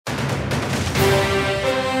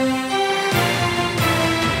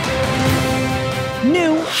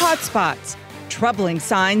Hotspots. Troubling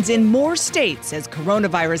signs in more states as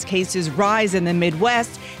coronavirus cases rise in the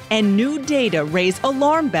Midwest and new data raise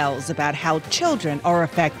alarm bells about how children are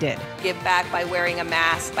affected. Give back by wearing a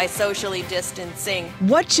mask, by socially distancing.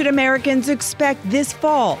 What should Americans expect this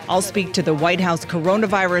fall? I'll speak to the White House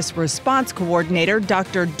Coronavirus Response Coordinator,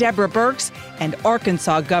 Dr. Deborah Birx, and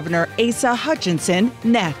Arkansas Governor Asa Hutchinson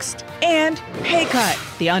next. And pay cut.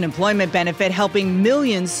 The unemployment benefit helping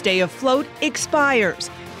millions stay afloat expires.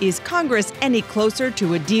 Is Congress any closer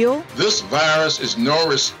to a deal? This virus is no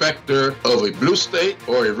respecter of a blue state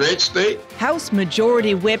or a red state. House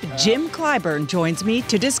Majority Whip Jim Clyburn joins me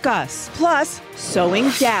to discuss. Plus, sowing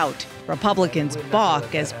doubt. Republicans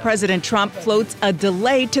balk as President Trump floats a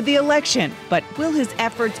delay to the election. But will his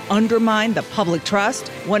efforts undermine the public trust?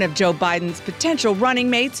 One of Joe Biden's potential running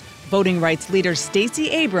mates, voting rights leader Stacey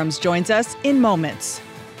Abrams, joins us in moments.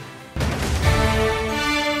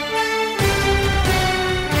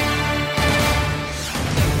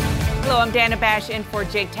 Hello, I'm Dana Bash in for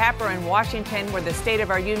Jake Tapper in Washington, where the state of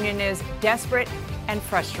our union is desperate and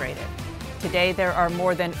frustrated. Today, there are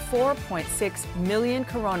more than 4.6 million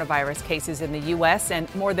coronavirus cases in the U.S.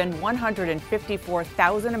 and more than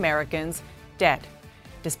 154,000 Americans dead.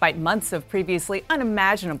 Despite months of previously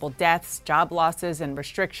unimaginable deaths, job losses, and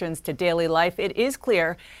restrictions to daily life, it is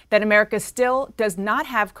clear that America still does not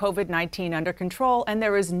have COVID-19 under control, and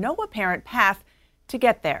there is no apparent path to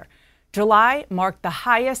get there. July marked the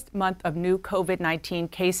highest month of new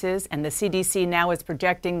COVID-19 cases, and the CDC now is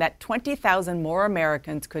projecting that 20,000 more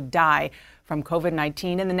Americans could die from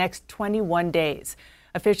COVID-19 in the next 21 days.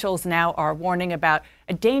 Officials now are warning about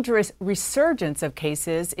a dangerous resurgence of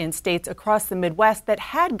cases in states across the Midwest that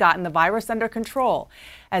had gotten the virus under control.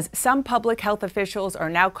 As some public health officials are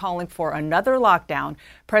now calling for another lockdown,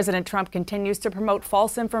 President Trump continues to promote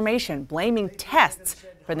false information, blaming tests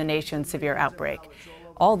for the nation's severe outbreak.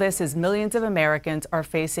 All this as millions of Americans are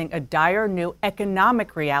facing a dire new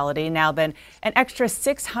economic reality now that an extra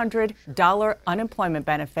 $600 unemployment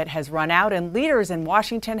benefit has run out, and leaders in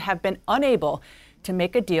Washington have been unable to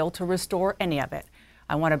make a deal to restore any of it.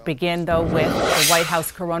 I want to begin, though, with the White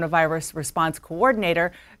House Coronavirus Response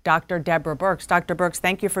Coordinator, Dr. Deborah Birx. Dr. Birx,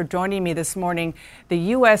 thank you for joining me this morning. The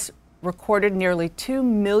U.S. recorded nearly 2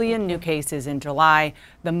 million new cases in July,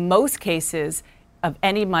 the most cases of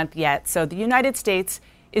any month yet. So the United States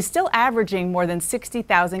is still averaging more than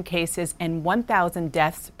 60,000 cases and 1,000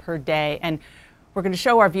 deaths per day. And we're going to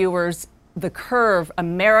show our viewers the curve.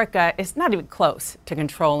 America is not even close to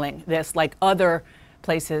controlling this like other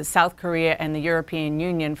places, South Korea and the European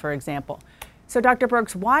Union, for example. So, Dr.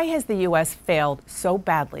 Birx, why has the U.S. failed so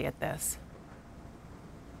badly at this?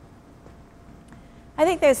 I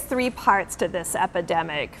think there's three parts to this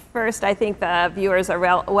epidemic. First, I think the viewers are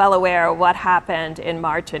well aware of what happened in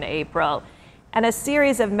March and April. And a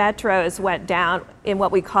series of metros went down in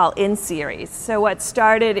what we call in series. So what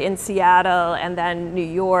started in Seattle and then New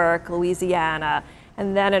York, Louisiana,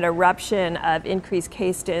 and then an eruption of increased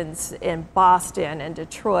cases in Boston and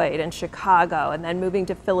Detroit and Chicago, and then moving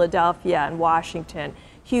to Philadelphia and Washington,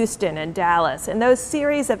 Houston and Dallas. And those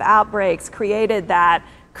series of outbreaks created that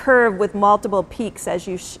curve with multiple peaks as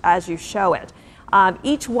you show it.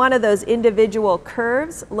 Each one of those individual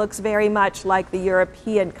curves looks very much like the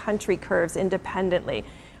European country curves independently.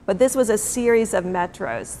 But this was a series of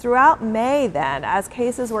metros. Throughout May then, as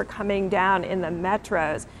cases were coming down in the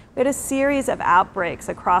metros, we had a series of outbreaks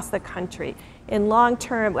across the country in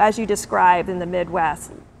long-term, as you described in the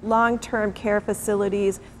Midwest, long-term care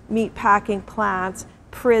facilities, meatpacking plants,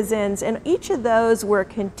 prisons, and each of those were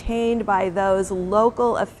contained by those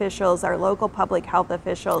local officials, our local public health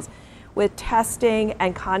officials, with testing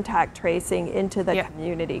and contact tracing into the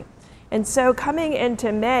community. And so coming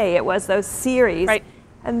into May, it was those series. Right.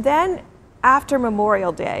 And then after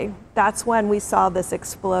Memorial Day, that's when we saw this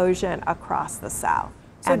explosion across the South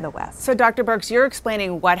and the West. So Dr. Birx, you're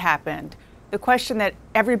explaining what happened. The question that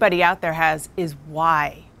everybody out there has is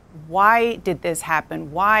why? Why did this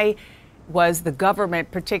happen? Why was the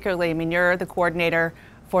government, particularly, I mean, you're the coordinator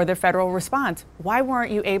for the federal response. Why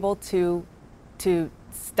weren't you able to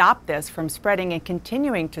stop this from spreading and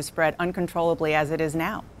continuing to spread uncontrollably as it is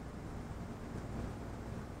now?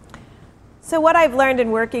 So what I've learned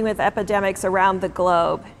in working with epidemics around the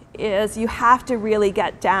globe is you have to really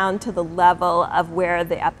get down to the level of where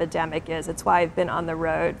the epidemic is. It's why I've been on the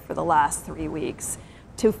road for the last 3 weeks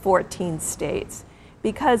to 14 states.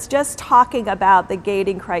 Because just talking about the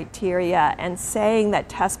gating criteria and saying that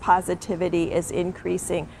test positivity is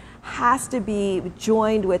increasing has to be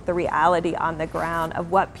joined with the reality on the ground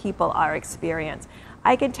of what people are experiencing.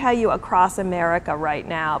 I can tell you across America right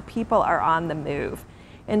now, people are on the move.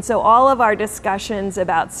 And so all of our discussions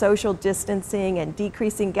about social distancing and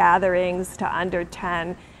decreasing gatherings to under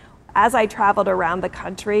 10, as I traveled around the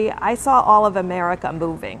country, I saw all of America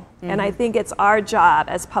moving. Mm-hmm. And I think it's our job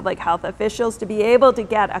as public health officials to be able to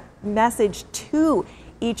get a message to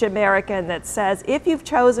each American that says, if you've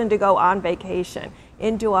chosen to go on vacation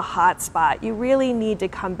into a hot spot, you really need to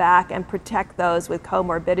come back and protect those with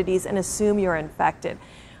comorbidities and assume you're infected.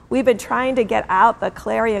 We've been trying to get out the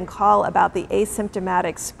clarion call about the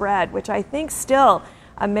asymptomatic spread, which I think still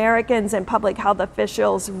Americans and public health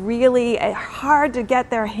officials really hard to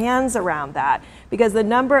get their hands around that, because the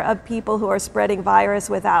number of people who are spreading virus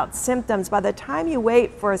without symptoms, by the time you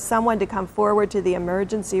wait for someone to come forward to the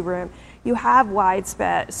emergency room, you have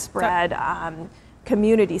widespread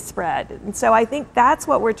community spread. And so I think that's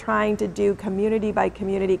what we're trying to do, community by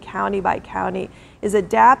community, county by county, is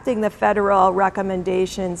adapting the federal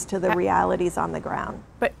recommendations to the realities on the ground.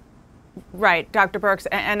 But, right, Dr. Birx,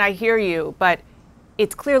 and I hear you, but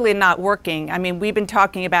it's clearly not working. I mean, we've been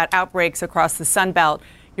talking about outbreaks across the Sun Belt.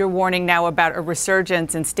 You're warning now about a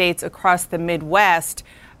resurgence in states across the Midwest.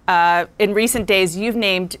 In recent days, you've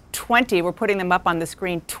named 20, we're putting them up on the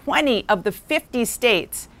screen, 20 of the 50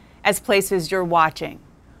 states as places you're watching.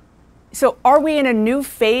 So are we in a new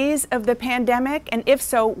phase of the pandemic? And if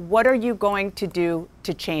so, what are you going to do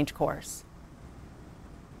to change course?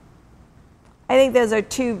 I think those are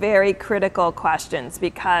two very critical questions,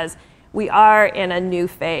 because we are in a new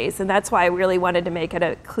phase, and that's why I really wanted to make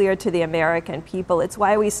it clear to the American people. It's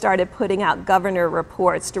why we started putting out governor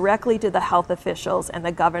reports directly to the health officials and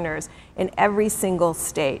the governors in every single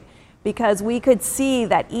state, because we could see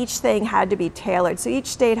that each thing had to be tailored. So each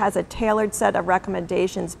state has a tailored set of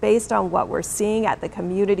recommendations based on what we're seeing at the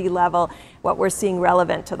community level, what we're seeing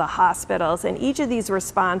relevant to the hospitals, and each of these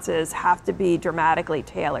responses have to be dramatically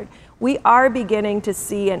tailored. We are beginning to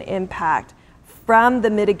see an impact from the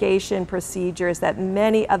mitigation procedures that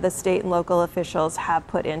many of the state and local officials have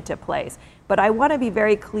put into place. But I want to be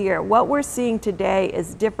very clear, what we're seeing today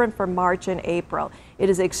is different from March and April. It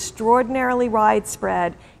is extraordinarily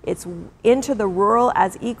widespread. It's into the rural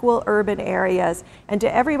as equal urban areas. And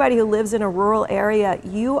to everybody who lives in a rural area,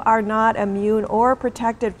 you are not immune or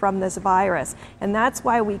protected from this virus. And that's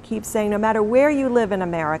why we keep saying, no matter where you live in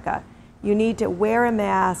America, you need to wear a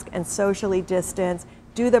mask and socially distance,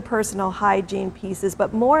 do the personal hygiene pieces.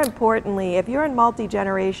 But more importantly, if you're in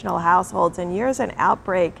multi-generational households and there's an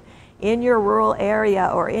outbreak in your rural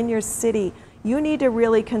area or in your city, you need to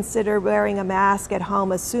really consider wearing a mask at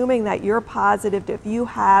home, assuming that you're positive if you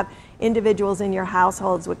have individuals in your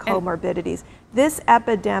households with comorbidities. This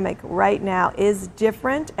epidemic right now is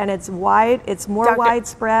different, and it's more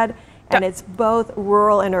widespread, and it's both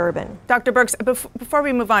rural and urban. Dr. Birx, before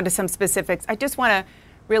we move on to some specifics, I just want to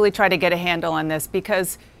really try to get a handle on this,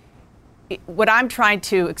 because what I'm trying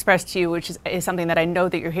to express to you, which is something that I know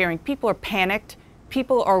that you're hearing, people are panicked,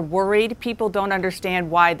 people are worried, people don't understand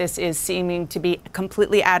why this is seeming to be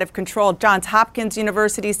completely out of control. Johns Hopkins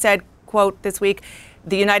University said, quote, this week,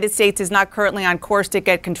 the United States is not currently on course to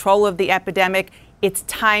get control of the epidemic. It's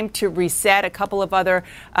time to reset. A couple of other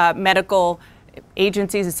medical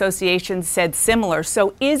agencies, associations said similar.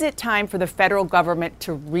 So is it time for the federal government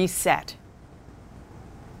to reset?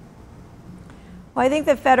 Well, I think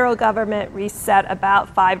the federal government reset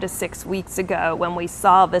about 5 to 6 weeks ago when we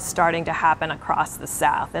saw this starting to happen across the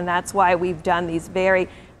South. And that's why we've done these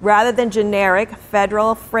rather than generic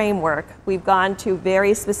federal framework, we've gone to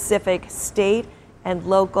very specific state and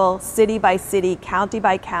local, city by city, county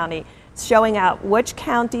by county, showing out which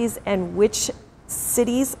counties and which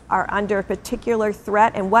cities are under particular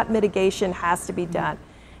threat and what mitigation has to be done.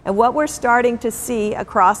 And what we're starting to see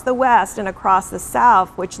across the West and across the South,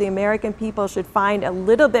 which the American people should find a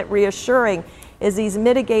little bit reassuring, is these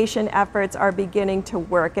mitigation efforts are beginning to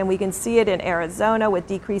work. And we can see it in Arizona with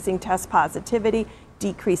decreasing test positivity,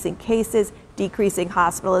 decreasing cases, decreasing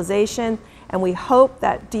hospitalization, and we hope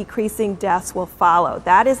that decreasing deaths will follow.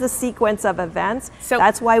 That is the sequence of events. So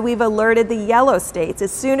that's why we've alerted the yellow states.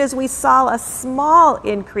 As soon as we saw a small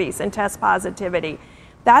increase in test positivity,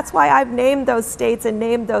 that's why I've named those states and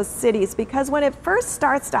named those cities, because when it first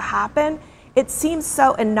starts to happen, it seems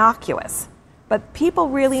so innocuous. But people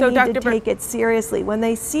really need to take it seriously. When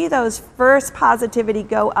they see those first positivity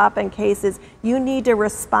go up in cases, you need to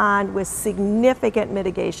respond with significant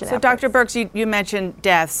mitigation efforts. So Dr. Birx, you mentioned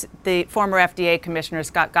deaths. The former FDA Commissioner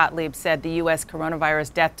Scott Gottlieb said the U.S.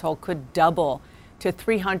 coronavirus death toll could double to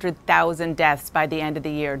 300,000 deaths by the end of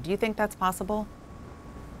the year. Do you think that's possible?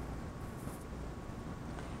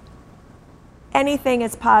 Anything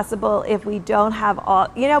is possible if we don't have all,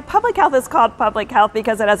 public health is called public health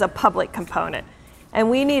because it has a public component. And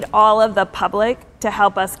we need all of the public to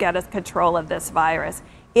help us get us control of this virus.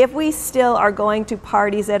 If we still are going to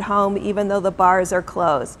parties at home, even though the bars are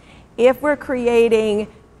closed, if we're creating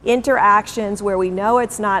interactions where we know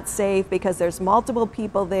it's not safe because there's multiple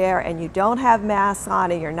people there and you don't have masks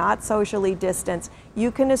on and you're not socially distanced, you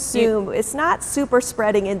can assume it's not super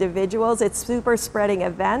spreading individuals, it's super spreading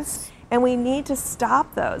events, and we need to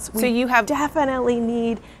stop those. We definitely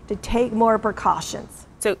need to take more precautions.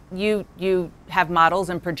 So you have models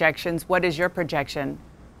and projections. What is your projection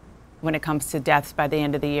when it comes to deaths by the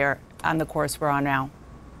end of the year on the course we're on now?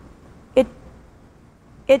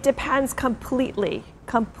 It depends completely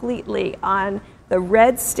on the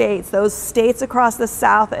red states, those states across the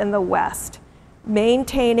South and the West,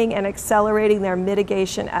 maintaining and accelerating their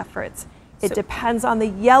mitigation efforts. It depends on the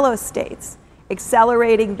yellow states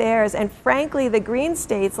accelerating theirs, and frankly, the green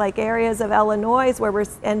states, like areas of Illinois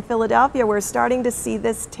and Philadelphia, we're starting to see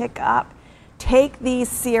this tick up. Take these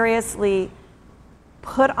seriously,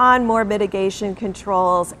 put on more mitigation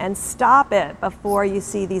controls, and stop it before you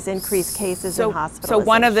see these increased cases in hospitalizations. So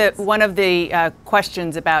one of the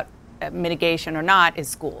questions about mitigation or not is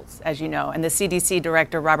schools, as you know, and the CDC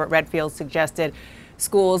director, Robert Redfield, suggested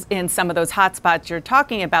schools in some of those hotspots you're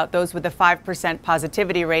talking about, those with a 5%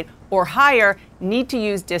 positivity rate or higher, need to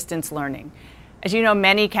use distance learning. As you know,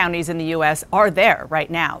 many counties in the U.S. are there right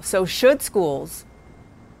now. So should schools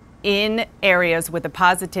in areas with a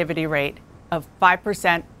positivity rate of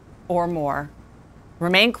 5% or more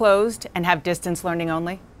remain closed and have distance learning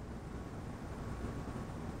only?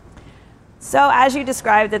 So as you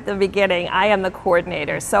described at the beginning, I am the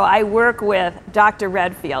coordinator. So I work with Dr.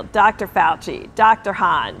 Redfield, Dr. Fauci, Dr.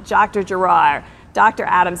 Hahn, Dr. Giroir, Dr.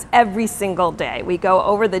 Adams every single day. We go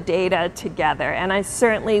over the data together, and I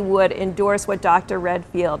certainly would endorse what Dr.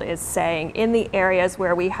 Redfield is saying in the areas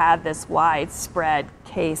where we have this widespread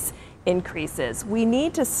case increases. We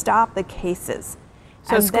need to stop the cases.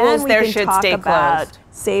 So and schools there should stay about closed.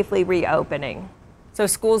 Safely reopening. So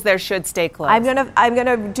schools there should stay closed. I'm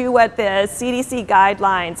gonna do what the CDC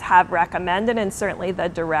guidelines have recommended, and certainly the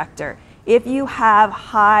director. If you have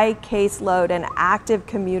high caseload and active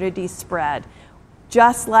community spread,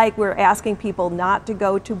 just like we're asking people not to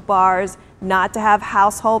go to bars, not to have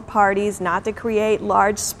household parties, not to create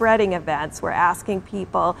large spreading events, we're asking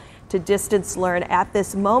people to distance learn at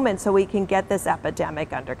this moment so we can get this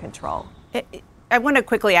epidemic under control. I want to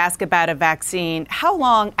quickly ask about a vaccine. How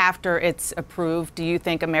long after it's approved do you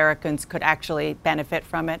think Americans could actually benefit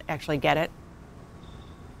from it, actually get it?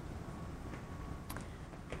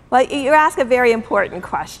 Well, you ask a very important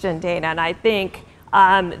question, Dana, and I think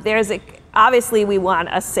obviously we want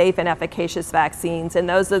a safe and efficacious vaccines, and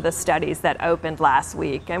those are the studies that opened last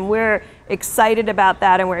week. And we're excited about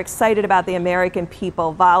that, and we're excited about the American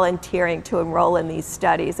people volunteering to enroll in these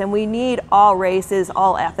studies. And we need all races,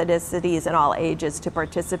 all ethnicities, and all ages to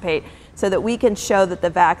participate so that we can show that the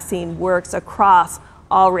vaccine works across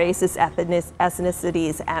all races,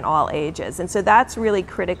 ethnicities, and all ages. And so that's really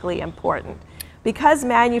critically important. Because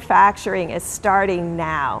manufacturing is starting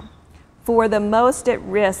now, for the most at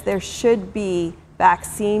risk, there should be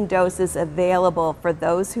vaccine doses available for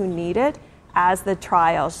those who need it as the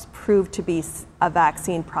trials prove to be a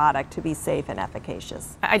vaccine product to be safe and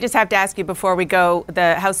efficacious. I just have to ask you before we go,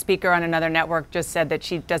 the House Speaker on another network just said that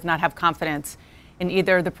she does not have confidence in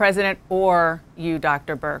either the president or you,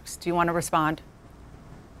 Dr. Birx. Do you want to respond?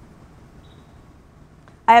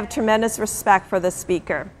 I have tremendous respect for the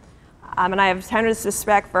Speaker. And I have tremendous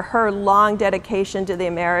respect for her long dedication to the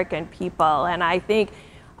American people. And I think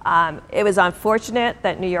it was unfortunate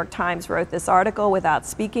that New York Times wrote this article without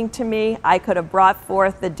speaking to me. I could have brought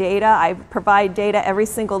forth the data. I provide data every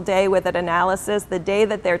single day with an analysis. The day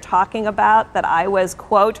that they're talking about that I was,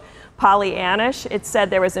 quote, Pollyannish, it said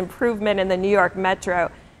there was improvement in the New York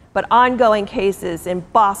Metro, but ongoing cases in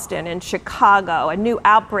Boston and Chicago, a new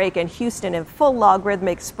outbreak in Houston in full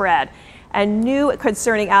logarithmic spread, and new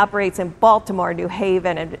concerning outbreaks in Baltimore, New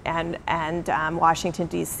Haven, and Washington,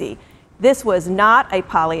 D.C. This was not a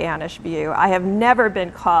Pollyannish view. I have never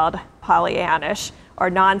been called Pollyannish or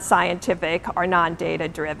non-scientific or non-data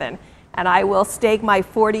driven. And I will stake my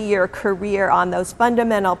 40-year career on those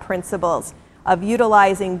fundamental principles of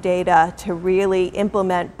utilizing data to really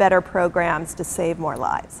implement better programs to save more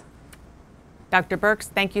lives. Dr. Birx,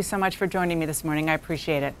 thank you so much for joining me this morning. I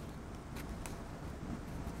appreciate it.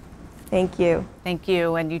 Thank you. Thank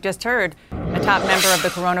you. And you just heard a top member of the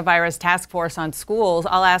coronavirus task force on schools.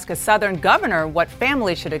 I'll ask a Southern governor what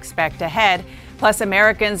families should expect ahead. Plus,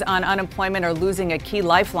 Americans on unemployment are losing a key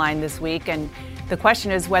lifeline this week. And the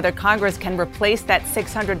question is whether Congress can replace that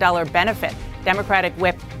 $600 benefit. Democratic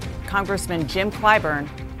Whip Congressman Jim Clyburn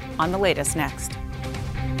on the latest next.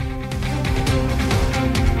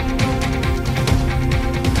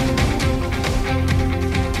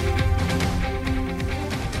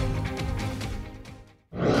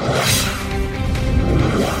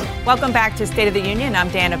 Welcome back to State of the Union. I'm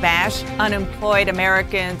Dana Bash. Unemployed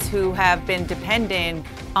Americans who have been depending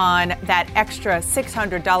on that extra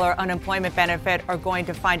 $600 unemployment benefit are going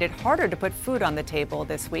to find it harder to put food on the table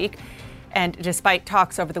this week. And despite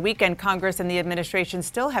talks over the weekend, Congress and the administration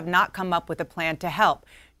still have not come up with a plan to help.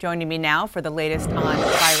 Joining me now for the latest on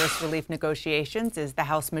virus relief negotiations is the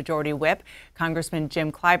House Majority Whip, Congressman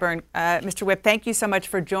Jim Clyburn. Mr. Whip, thank you so much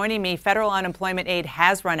for joining me. Federal unemployment aid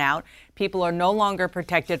has run out. People are no longer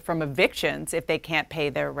protected from evictions if they can't pay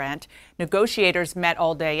their rent. Negotiators met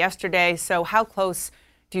all day yesterday. So how close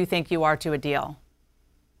do you think you are to a deal?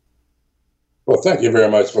 Well, thank you very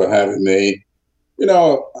much for having me. You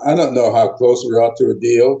know, I don't know how close we are to a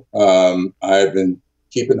deal. I've been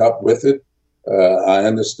keeping up with it. I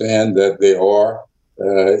understand that they are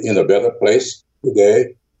in a better place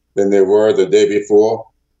today than they were the day before.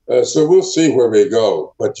 So we'll see where we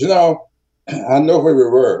go. But, you know, I know where we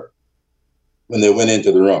were when they went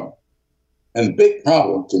into the room. And the big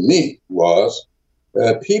problem to me was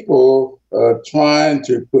people trying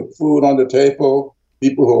to put food on the table,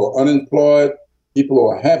 people who are unemployed, people who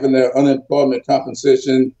are having their unemployment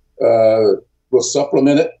compensation will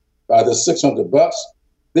supplement it by the $600.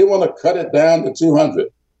 They want to cut it down to $200.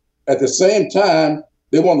 At the same time,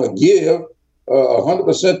 they want to give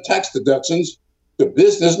 100% tax deductions to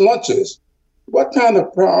business lunches. What kind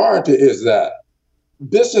of priority is that?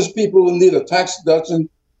 Business people need a tax deduction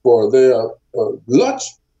for their lunch,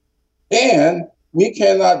 and we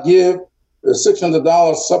cannot give a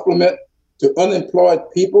 $600 supplement to unemployed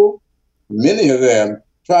people, many of them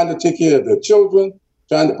trying to take care of their children,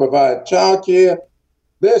 trying to provide child care.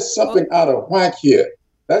 There's something out of whack here.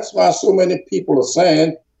 That's why so many people are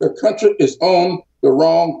saying the country is on the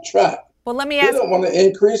wrong track. Well, let me ask. They don't want to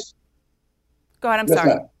increase. Go ahead, I'm Yes, sorry.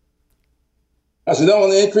 ma'am. I said, they don't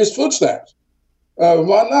want to increase food stamps.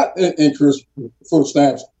 Why not increase food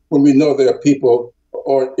stamps when we know there are people who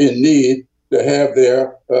are in need to have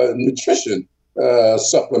their nutrition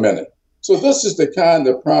supplemented? So this is the kind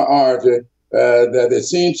of priority that it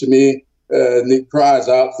seems to me cries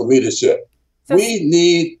out for leadership. So we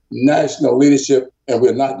need national leadership, and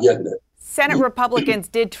we're not getting it. Senate Republicans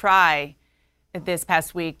did try this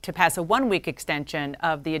past week to pass a one-week extension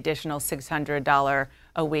of the additional $600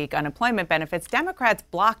 a week unemployment benefits. Democrats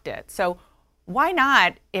blocked it. So why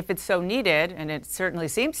not, if it's so needed, and it certainly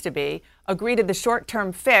seems to be, agree to the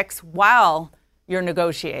short-term fix while you're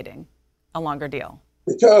negotiating a longer deal?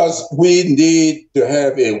 Because we need to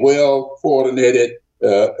have a well-coordinated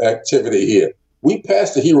activity here. We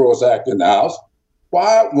passed the HEROES Act in the House.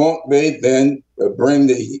 Why won't they then bring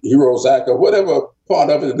the HEROES Act or whatever part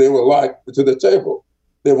of it they would like to the table?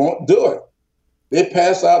 They won't do it. They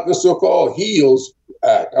passed out the so-called HEALS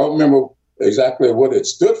Act. I don't remember exactly what it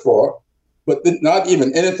stood for, but not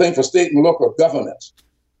even anything for state and local governments.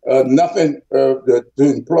 Nothing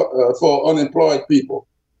for unemployed people.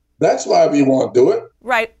 That's why we won't do it.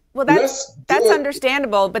 Right. Well, that's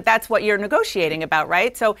understandable, but that's what you're negotiating about,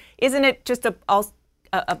 right? So isn't it just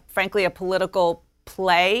frankly, a political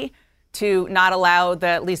play to not allow the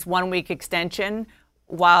at least 1 week extension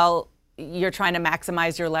while you're trying to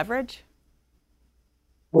maximize your leverage?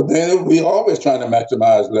 Well, then we're always trying to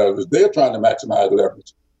maximize leverage. They're trying to maximize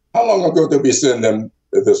leverage. How long ago did we send them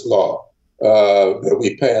this law that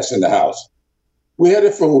we passed in the House? We had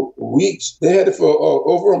it for weeks. They had it for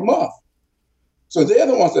over a month. So they're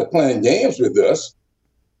the ones that are playing games with us.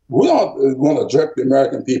 We don't want to jerk the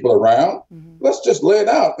American people around. Mm-hmm. Let's just lay it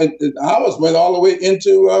out. And ours went all the way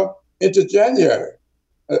into January.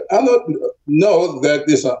 I don't know that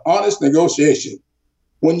it's an honest negotiation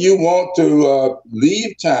when you want to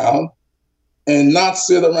leave town and not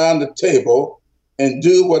sit around the table and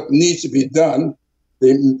do what needs to be done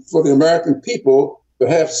for the American people to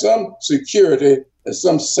have some security and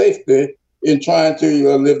some safety in trying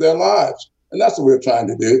to live their lives. And that's what we're trying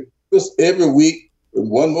to do. Just every week,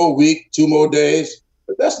 1 more week, 2 more days.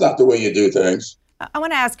 But that's not the way you do things. I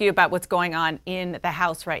want to ask you about what's going on in the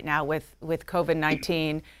House right now with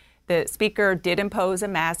COVID-19. The Speaker did impose a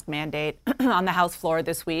mask mandate on the House floor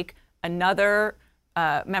this week. Another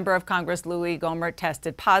member of Congress, Louis Gohmert,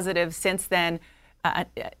 tested positive. Since then,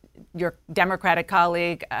 your Democratic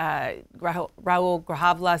colleague, Raul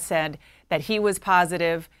Grijalva, said that he was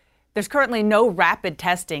positive. There's currently no rapid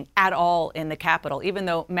testing at all in the Capitol, even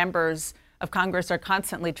though members of Congress are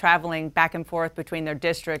constantly traveling back and forth between their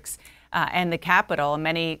districts and the Capitol, and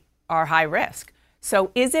many are high risk. So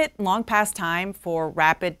is it long past time for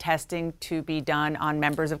rapid testing to be done on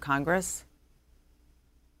members of Congress?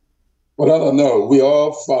 Well, I don't know. We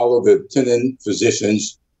all follow the attending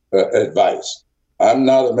physician's advice. I'm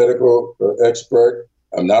not a medical expert.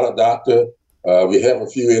 I'm not a doctor. We have a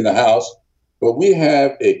few in the House, but we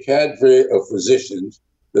have a cadre of physicians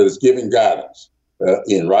that is giving guidance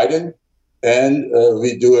in writing, and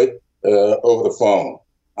we do it over the phone.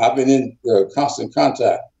 I've been in constant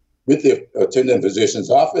contact with the attending physician's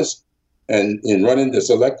office, and in running the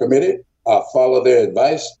select committee, I follow their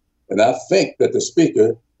advice, and I think that the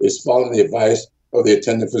speaker is following the advice of the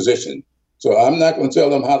attending physician. So I'm not going to tell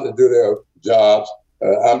them how to do their jobs.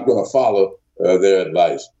 I'm going to follow their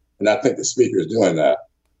advice, and I think the speaker is doing that.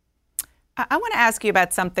 I want to ask you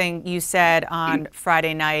about something you said on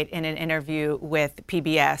Friday night in an interview with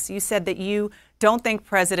PBS. You said that you don't think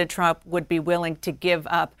President Trump would be willing to give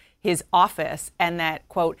up his office and that,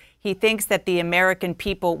 quote, he thinks that the American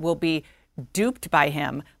people will be duped by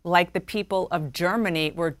him like the people of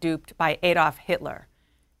Germany were duped by Adolf Hitler.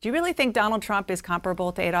 Do you really think Donald Trump is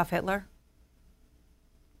comparable to Adolf Hitler?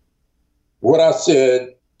 What I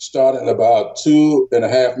said starting about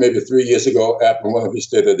 2.5, maybe 3 years ago after one of his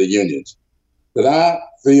State of the Unions, that I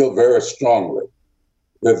feel very strongly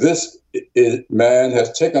that this man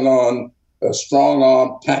has taken on strong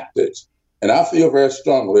arm tactics. And I feel very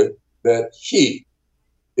strongly that he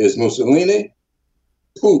is Mussolini,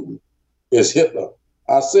 Putin is Hitler.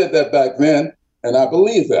 I said that back then, and I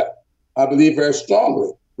believe that. I believe very strongly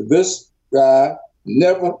that this guy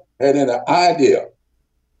never had any idea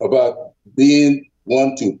about being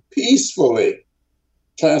one to peacefully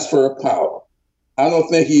transfer power. I don't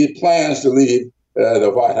think he plans to leave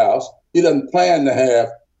the White House. He doesn't plan to have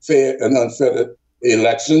fair and unfettered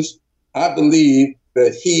elections. I believe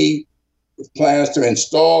that he plans to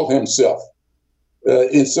install himself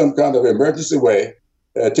in some kind of emergency way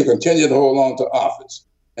to continue to hold on to office.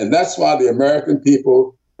 And that's why the American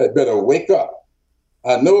people had better wake up.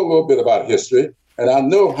 I know a little bit about history, and I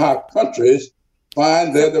know how countries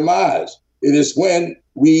find their demise. It is when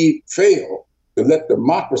we fail to let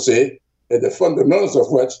democracy, at the fundamentals of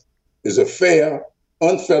which is a fair,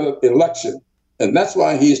 unfettered election. And that's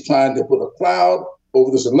why he's trying to put a cloud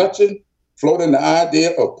over this election, floating the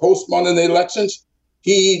idea of postponing the elections.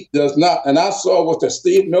 He does not, and I saw what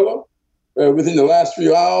Steve Miller within the last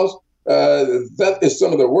few hours. That is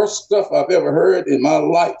some of the worst stuff I've ever heard in my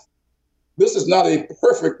life. This is not a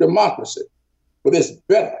perfect democracy, but it's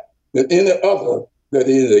better than any other that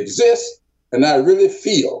it exists. And I really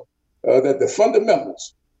feel that the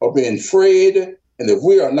fundamentals are being frayed, and if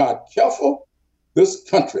we are not careful, this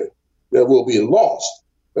country will be lost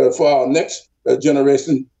for our next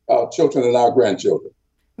generation, our children and our grandchildren.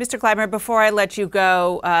 Mr. Clyburn, before I let you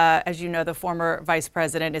go, as you know, the former vice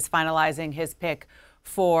president is finalizing his pick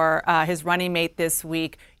for his running mate this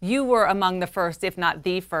week. You were among the first, if not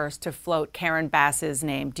the first, to float Karen Bass's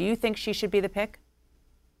name. Do you think she should be the pick?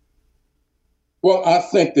 Well, I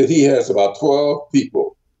think that he has about 12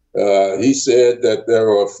 people. He said that there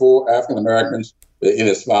are 4 African Americans in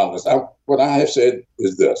his finalists. What I have said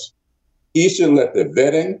is this: he should let the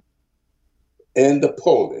vetting and the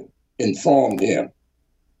polling inform him.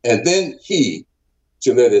 And then he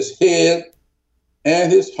should let his head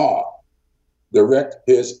and his heart direct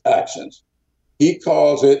his actions. He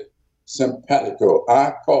calls it simpatico.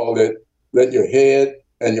 I call it let your head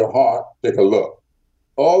and your heart take a look.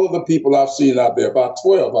 All of the people I've seen out there, about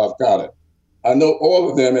 12 I've counted, I know all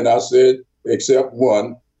of them, and I said, except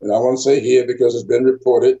one, and I want to say here because it's been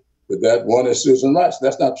reported that one is Susan Rice.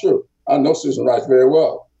 That's not true. I know Susan Rice very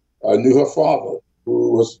well. I knew her father,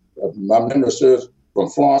 who was, my memory serves, from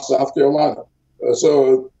Florence, South Carolina.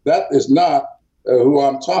 So that is not who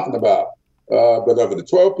I'm talking about. But of the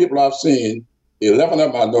 12 people I've seen, 11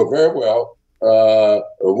 of them I know very well.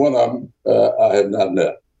 One of them I have not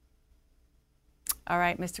met. All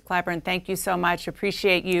right, Mr. Clyburn, thank you so much.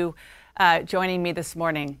 Appreciate you joining me this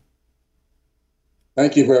morning.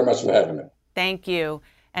 Thank you very much for having me. Thank you.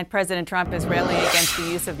 And President Trump is railing against the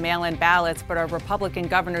use of mail-in ballots, but are Republican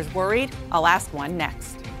governors worried? I'll ask one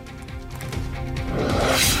next.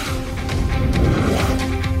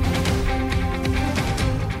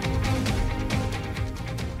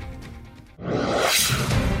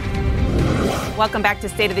 Welcome back to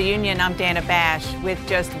State of the Union. I'm Dana Bash. With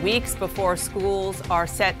just weeks before schools are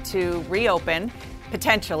set to reopen,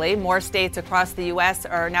 potentially, more states across the U.S.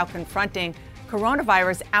 are now confronting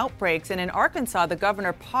coronavirus outbreaks. And in Arkansas, the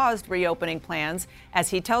governor paused reopening plans as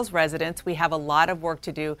he tells residents we have a lot of work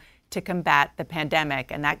to do to combat the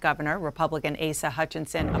pandemic. And that governor, Republican Asa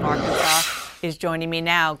Hutchinson of Arkansas, is joining me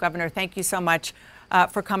now. Governor, thank you so much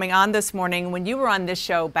for coming on this morning. When you were on this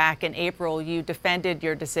show back in April, you defended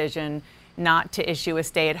your decision not to issue a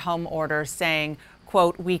stay-at-home order, saying,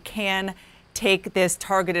 quote, we can take this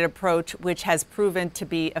targeted approach, which has proven to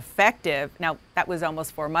be effective. Now, that was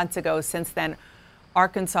almost 4 months ago. Since then,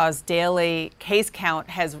 Arkansas's daily case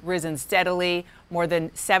count has risen steadily, more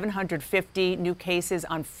than 750 new cases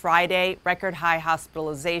on Friday, record high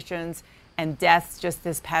hospitalizations and deaths just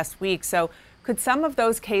this past week. So could some of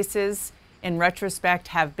those cases, in retrospect,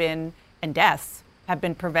 and deaths have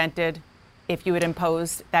been prevented if you had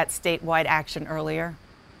imposed that statewide action earlier?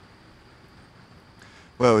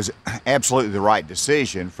 Well, it was absolutely the right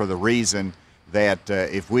decision for the reason that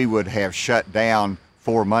if we would have shut down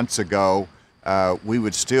 4 months ago, we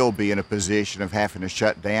would still be in a position of having to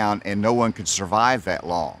shut down, and no one could survive that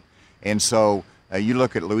long. And so you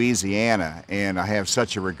look at Louisiana, and I have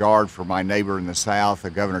such a regard for my neighbor in the South,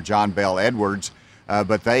 Governor John Bell Edwards,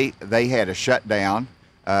 but they had a shutdown.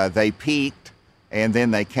 They peaked, and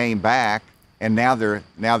then they came back, and now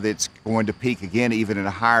it's going to peak again, even at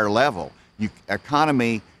a higher level.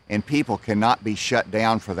 Economy and people cannot be shut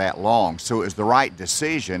down for that long. So it was the right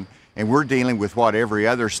decision, and we're dealing with what every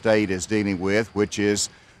other state is dealing with, which is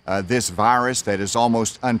this virus that is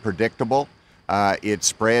almost unpredictable. It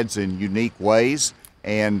spreads in unique ways,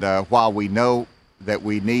 and while we know that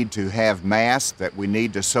we need to have masks, that we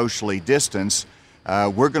need to socially distance,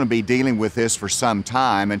 we're going to be dealing with this for some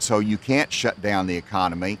time, and so you can't shut down the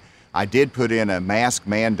economy. I did put in a mask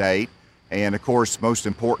mandate, and of course, most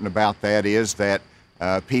important about that is that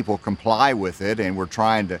people comply with it, and we're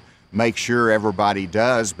trying to make sure everybody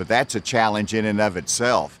does, but that's a challenge in and of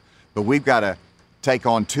itself. But we've got to take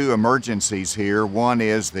on two emergencies here. One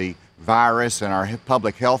is the virus and our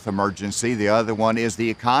public health emergency. The other one is the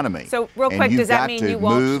economy. So real quick, does that mean you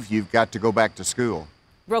won't move? You've got to go back to school.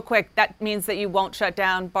 Real quick, that means that you won't shut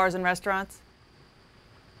down bars and restaurants?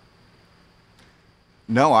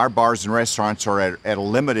 No, our bars and restaurants are at a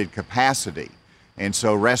limited capacity. And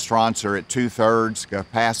so restaurants are at 2/3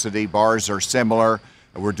 capacity, bars are similar.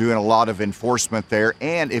 We're doing a lot of enforcement there.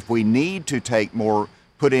 And if we need to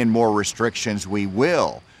put in more restrictions, we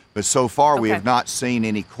will. But so far, we have not seen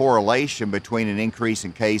any correlation between an increase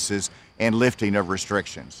in cases and lifting of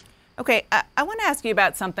restrictions. Okay, I want to ask you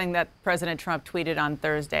about something that President Trump tweeted on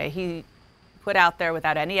Thursday. He put out there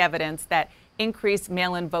without any evidence that increased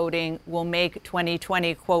mail-in voting will make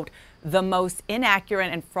 2020, quote, the most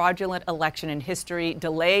inaccurate and fraudulent election in history,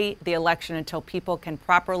 delay the election until people can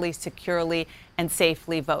properly, securely, and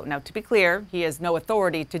safely vote. Now, to be clear, he has no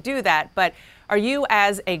authority to do that, but are you,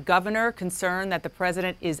 as a governor, concerned that the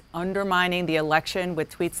president is undermining the election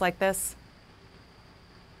with tweets like this?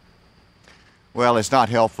 Well, it's not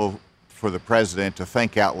helpful for the president to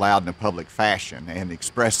think out loud in a public fashion and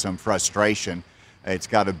express some frustration. It's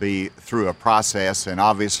got to be through a process, and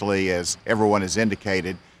obviously, as everyone has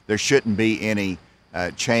indicated, there shouldn't be any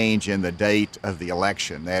change in the date of the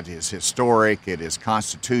election. That is historic, it is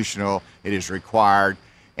constitutional, it is required,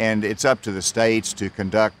 and it's up to the states to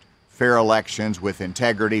conduct fair elections with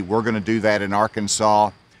integrity. We're going to do that in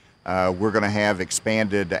Arkansas. We're going to have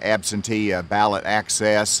expanded absentee ballot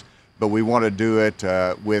access, but we want to do it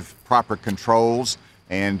with proper controls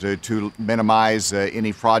and to minimize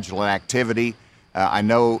any fraudulent activity. I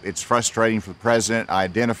know it's frustrating for the president. I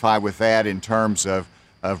identify with that in terms of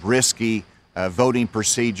risky voting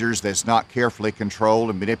procedures that's not carefully controlled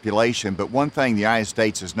and manipulation. But one thing the United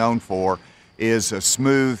States is known for is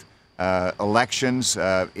smooth elections.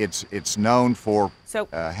 It's known for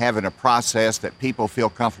having a process that people feel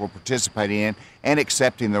comfortable participating in and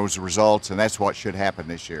accepting those results, and that's what should happen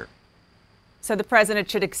this year. So the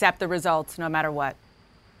president should accept the results no matter what?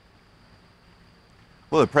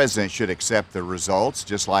 Well, the president should accept the results,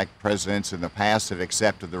 just like presidents in the past have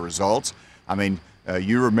accepted the results. I mean,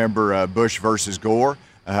 you remember Bush versus Gore.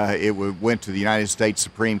 It went to the United States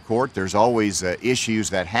Supreme Court. There's always issues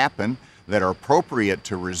that happen that are appropriate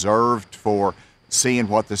to reserved for seeing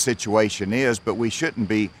what the situation is, but we shouldn't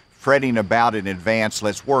be fretting about it in advance.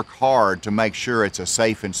 Let's work hard to make sure it's a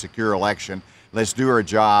safe and secure election. Let's do our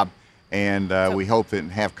job, and we hope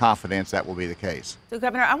and have confidence that will be the case. So,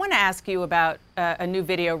 Governor, I want to ask you about a new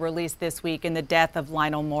video released this week in the death of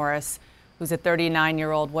Lionel Morris, who's was a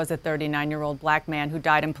 39-year-old black man who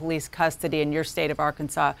died in police custody in your state of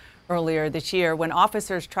Arkansas earlier this year. When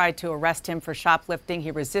officers tried to arrest him for shoplifting, he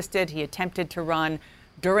resisted. He attempted to run.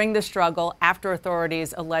 During the struggle, after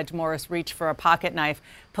authorities allege Morris reached for a pocket knife,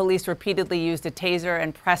 police repeatedly used a taser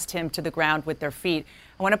and pressed him to the ground with their feet.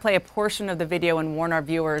 I want to play a portion of the video and warn our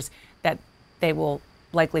viewers that they will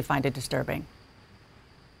likely find it disturbing.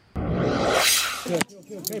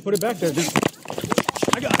 Okay, put it back there.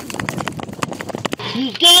 I got it.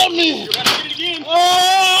 You got me! You gotta get it again.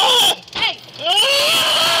 Ah! Hey!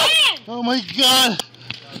 Ah! Oh my God!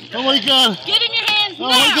 Oh my God! Get in your hands now! Oh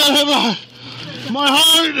my God! My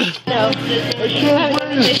heart! No. I can't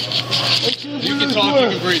breathe! You can talk,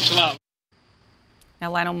 you can breathe, chill out.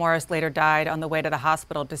 Now, Lionel Morris later died on the way to the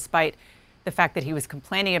hospital, despite the fact that he was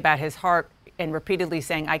complaining about his heart and repeatedly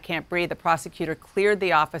saying, "I can't breathe." The prosecutor cleared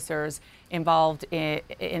the officers involved in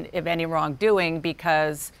any wrongdoing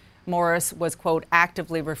because Morris was, quote,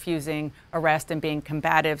 actively refusing arrest and being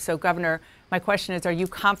combative. So, Governor, my question is, are you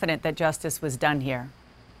confident that justice was done here?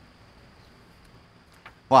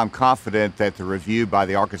 Well, I'm confident that the review by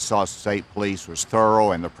the Arkansas State Police was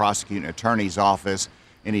thorough, and the prosecuting attorney's office,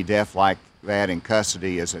 any death like that in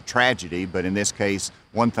custody is a tragedy. But in this case,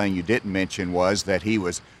 one thing you didn't mention was that he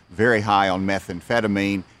was very high on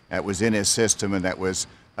methamphetamine that was in his system, and that was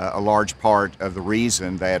a large part of the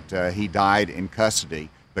reason that he died in custody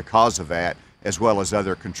because of that, as well as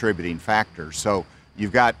other contributing factors. So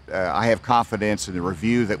you've got, I have confidence in the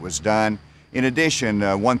review that was done. In addition,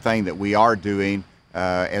 one thing that we are doing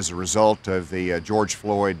as a result of the George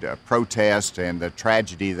Floyd protest and the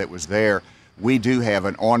tragedy that was there, we do have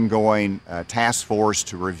an ongoing task force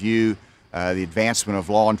to review the advancement of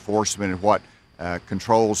law enforcement and what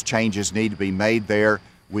controls changes need to be made there.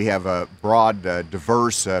 We have a broad,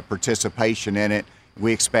 diverse participation in it.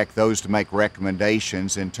 We expect those to make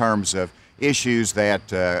recommendations in terms of issues that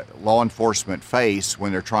law enforcement face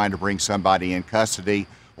when they're trying to bring somebody in custody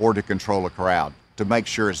or to control a crowd, to make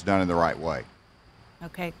sure it's done in the right way.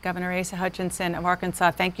 Okay, Governor Asa Hutchinson of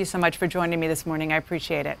Arkansas, thank you so much for joining me this morning. I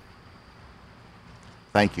appreciate it.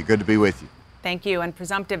 Thank you. Good to be with you. Thank you. And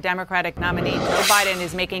presumptive Democratic nominee Joe Biden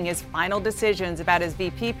is making his final decisions about his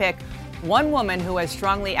VP pick. One woman who has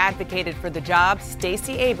strongly advocated for the job,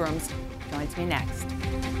 Stacey Abrams, joins me next.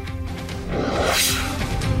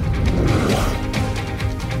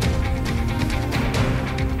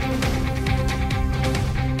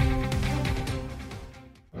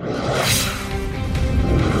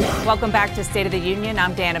 Welcome back to State of the Union.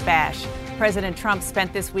 I'm Dana Bash. President Trump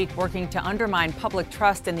spent this week working to undermine public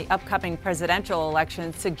trust in the upcoming presidential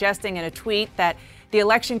election, suggesting in a tweet that the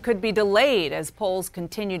election could be delayed as polls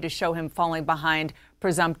continue to show him falling behind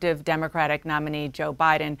presumptive Democratic nominee Joe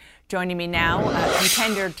Biden. Joining me now,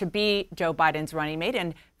 contender to be Joe Biden's running mate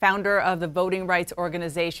and founder of the voting rights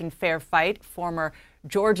organization Fair Fight, former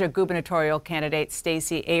Georgia gubernatorial candidate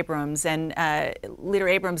Stacey Abrams. And Leader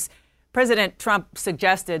Abrams, President Trump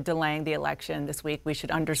suggested delaying the election this week. We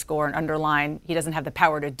should underscore and underline he doesn't have the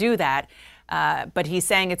power to do that. But he's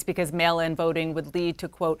saying it's because mail-in voting would lead to,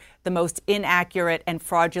 quote, the most inaccurate and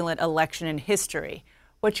fraudulent election in history.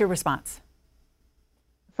 What's your response?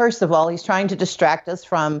 First of all, he's trying to distract us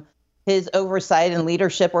from his oversight and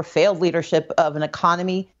leadership or failed leadership of an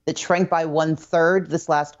economy that shrank by 1/3 this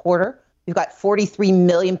last quarter. We've got 43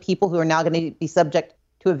 million people who are now going to be subject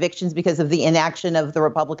to evictions because of the inaction of the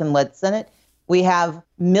Republican-led Senate. We have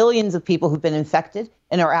millions of people who've been infected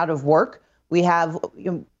and are out of work. We have,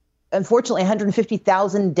 unfortunately,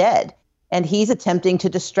 150,000 dead, and he's attempting to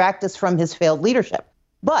distract us from his failed leadership.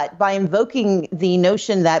 But by invoking the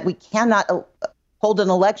notion that we cannot hold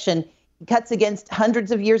an election, he cuts against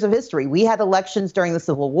hundreds of years of history. We had elections during the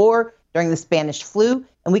Civil War, during the Spanish flu,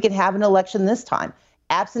 and we can have an election this time.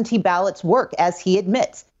 Absentee ballots work, as he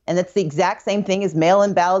admits. And it's the exact same thing as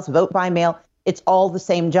mail-in ballots, vote by mail. It's all the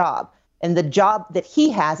same job. And the job that he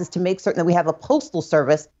has is to make certain that we have a postal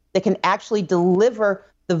service that can actually deliver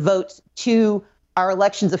the votes to our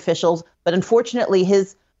elections officials. But unfortunately,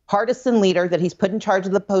 his partisan leader that he's put in charge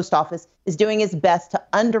of the post office is doing his best to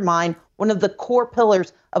undermine one of the core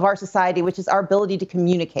pillars of our society, which is our ability to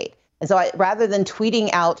communicate. And so rather than tweeting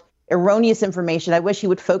out erroneous information, I wish he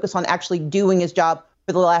would focus on actually doing his job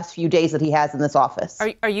for the last few days that he has in this office.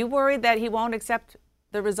 Are you worried that he won't accept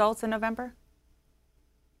the results in November?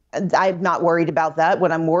 I'm not worried about that.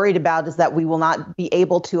 What I'm worried about is that we will not be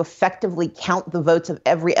able to effectively count the votes of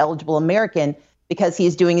every eligible American because he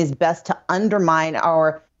is doing his best to undermine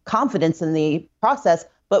our confidence in the process.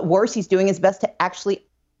 But worse, he's doing his best to actually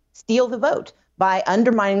steal the vote by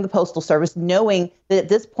undermining the Postal Service, knowing that at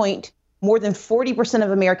this point, more than 40% of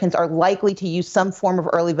Americans are likely to use some form of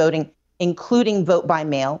early voting, including vote by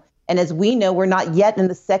mail. And as we know, we're not yet in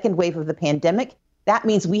the second wave of the pandemic. That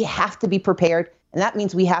means we have to be prepared. And that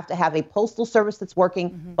means we have to have a postal service that's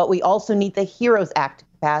working, but we also need the HEROES Act to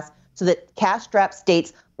pass so that cash-strapped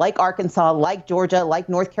states like Arkansas, like Georgia, like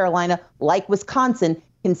North Carolina, like Wisconsin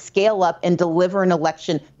can scale up and deliver an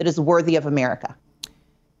election that is worthy of America.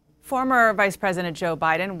 Former Vice President Joe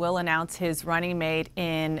Biden will announce his running mate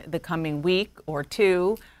in the coming week or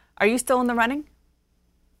two. Are you still in the running?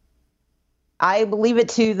 I leave it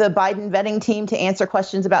to the Biden vetting team to answer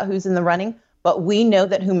questions about who's in the running. But we know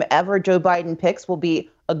that whomever Joe Biden picks will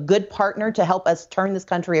be a good partner to help us turn this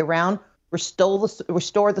country around, restore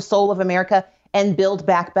the soul of America, and build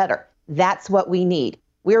back better. That's what we need.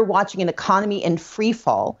 we're watching an economy in free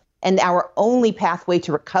fall. And our only pathway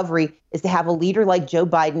to recovery is to have a leader like Joe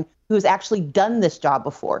Biden, who has actually done this job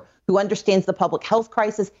before, who understands the public health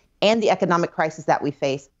crisis and the economic crisis that we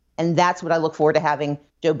face. And that's what I look forward to having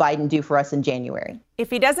Joe Biden do for us in January.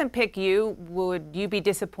 If he doesn't pick you, would you be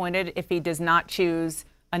disappointed if he does not choose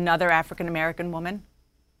another African-American woman?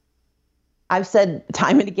 I've said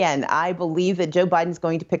time and again, I believe that Joe Biden's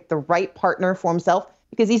going to pick the right partner for himself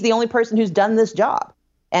because he's the only person who's done this job.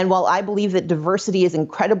 And while I believe that diversity is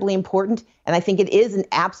incredibly important, and I think it is an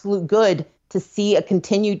absolute good to see a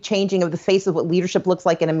continued changing of the face of what leadership looks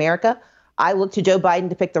like in America, I look to Joe Biden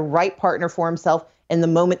to pick the right partner for himself in the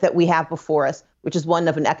moment that we have before us, which is one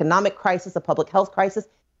of an economic crisis, a public health crisis,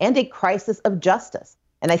 and a crisis of justice.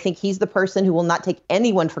 And I think he's the person who will not take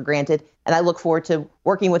anyone for granted. And I look forward to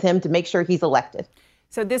working with him to make sure he's elected.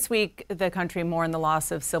 So this week, the country mourned the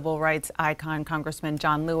loss of civil rights icon, Congressman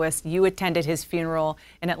John Lewis. You attended his funeral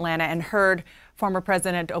in Atlanta and heard former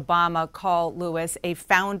President Obama call Lewis a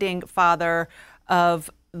founding father of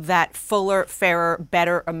that fuller, fairer,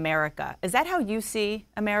 better America. Is that how you see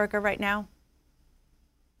America right now?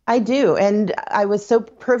 I do. And I was so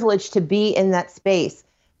privileged to be in that space.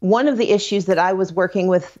 One of the issues that I was working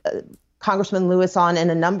with Congressman Lewis on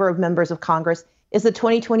and a number of members of Congress is the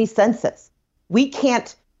 2020 census. We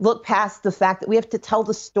can't look past the fact that we have to tell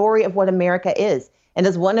the story of what America is. And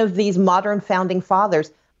as one of these modern founding fathers,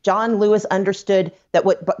 John Lewis understood that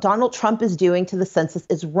what Donald Trump is doing to the census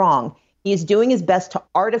is wrong. He is doing his best to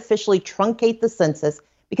artificially truncate the census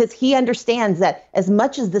because he understands that as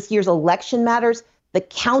much as this year's election matters, the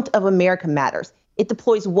count of America matters. It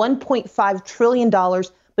deploys $1.5 trillion,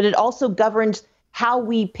 but it also governs how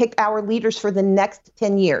we pick our leaders for the next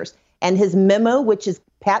 10 years. And his memo, which is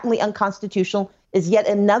patently unconstitutional, is yet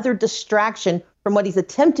another distraction from what he's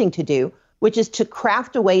attempting to do, which is to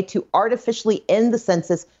craft a way to artificially end the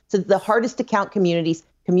census so that the hardest to count communities,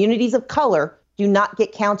 communities of color, do not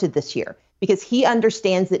get counted this year. Because he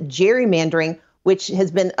understands that gerrymandering, which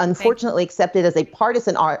has been unfortunately accepted as a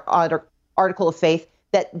partisan article of faith,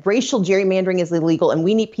 that racial gerrymandering is illegal, and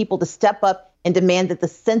we need people to step up and demand that the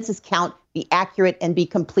census count be accurate and be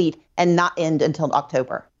complete and not end until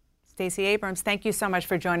October. Stacey Abrams, thank you so much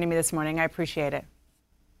for joining me this morning. I appreciate it.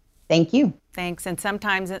 Thank you. Thanks. And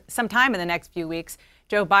sometime in the next few weeks,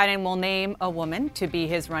 Joe Biden will name a woman to be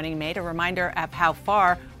his running mate, a reminder of how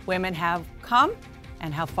far women have come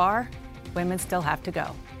and how far women still have to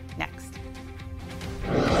go. Next.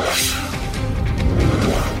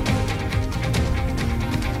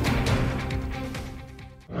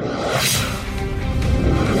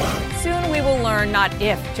 Soon we will learn not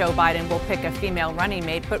if Joe Biden will pick a female running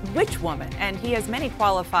mate, but which woman. And he has many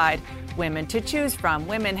qualified women to choose from.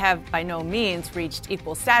 Women have by no means reached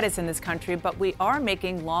equal status in this country, but we are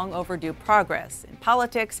making long overdue progress in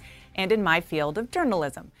politics and in my field of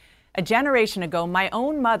journalism. A generation ago, my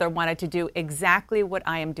own mother wanted to do exactly what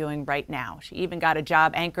I am doing right now. She even got a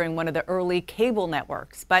job anchoring one of the early cable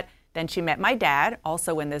networks. But then she met my dad,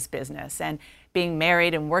 also in this business, and being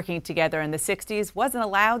married and working together in the 60s wasn't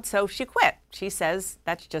allowed, so she quit. She says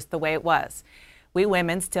that's just the way it was. We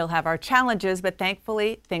women still have our challenges, but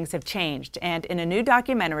thankfully things have changed. And in a new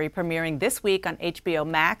documentary premiering this week on HBO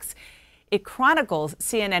Max, it chronicles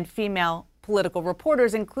CNN female political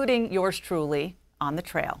reporters, including yours truly, on the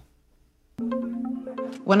trail.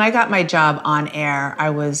 When I got my job on air, I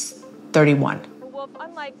was 31.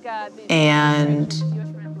 And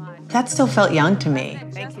that still felt young to me.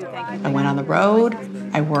 Thank you. I went on the road.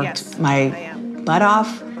 I worked my butt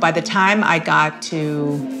off. By the time I got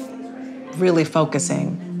to really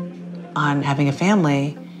focusing on having a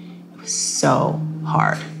family, it was so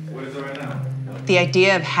hard. The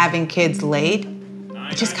idea of having kids late,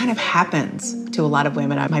 it just kind of happens to a lot of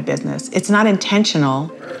women at my business. It's not intentional.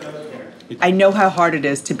 I know how hard it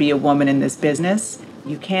is to be a woman in this business.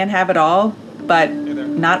 You can have it all, but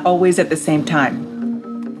not always at the same time.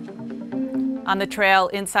 On the Trail,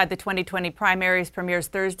 Inside the 2020 Primaries premieres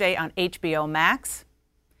Thursday on HBO Max.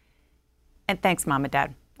 And thanks, Mom and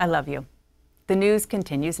Dad. I love you. The news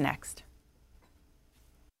continues next.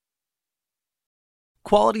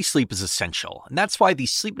 Quality sleep is essential, and that's why the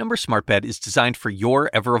Sleep Number Smart Bed is designed for your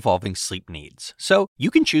ever-evolving sleep needs. So you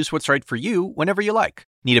can choose what's right for you whenever you like.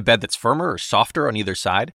 Need a bed that's firmer or softer on either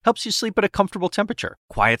side? Helps you sleep at a comfortable temperature.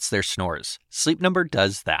 Quiets their snores. Sleep Number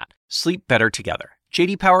does that. Sleep better together.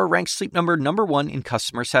 J.D. Power ranks Sleep Number #1 in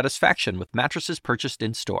customer satisfaction with mattresses purchased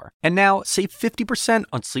in-store. And now, save 50%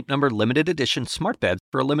 on Sleep Number Limited Edition Smart Beds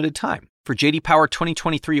for a limited time. For J.D. Power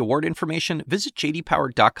 2023 award information, visit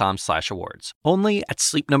jdpower.com/awards. Only at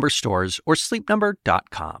Sleep Number stores or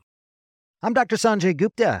sleepnumber.com. I'm Dr. Sanjay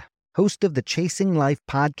Gupta. host of the Chasing Life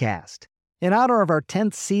podcast. In honor of our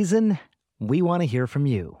 10th season, we want to hear from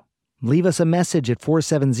you. Leave us a message at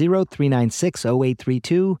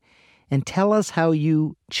 470-396-0832 and tell us how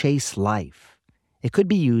you chase life. It could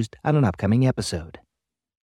be used on an upcoming episode.